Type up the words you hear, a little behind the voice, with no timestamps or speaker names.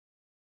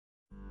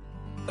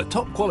A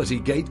top-quality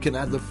gate can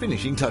add the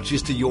finishing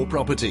touches to your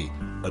property.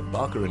 At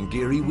Barker &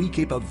 Geary, we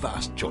keep a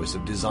vast choice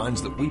of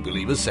designs that we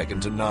believe are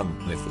second to none.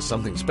 And if there's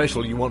something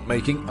special you want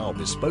making, our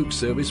bespoke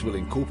service will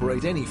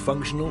incorporate any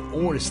functional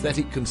or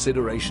aesthetic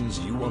considerations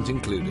you want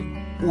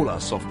including. All our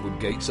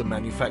softwood gates are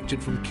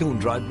manufactured from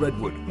kiln-dried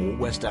redwood or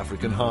West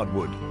African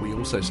hardwood. We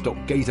also stock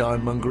gate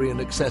ironmongery and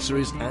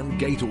accessories and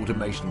gate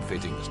automation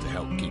fittings to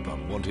help keep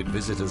unwanted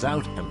visitors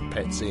out and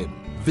pets in.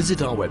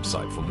 Visit our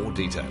website for more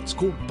details.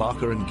 Call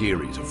Barker &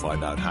 Geary to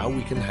find out how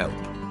we can help.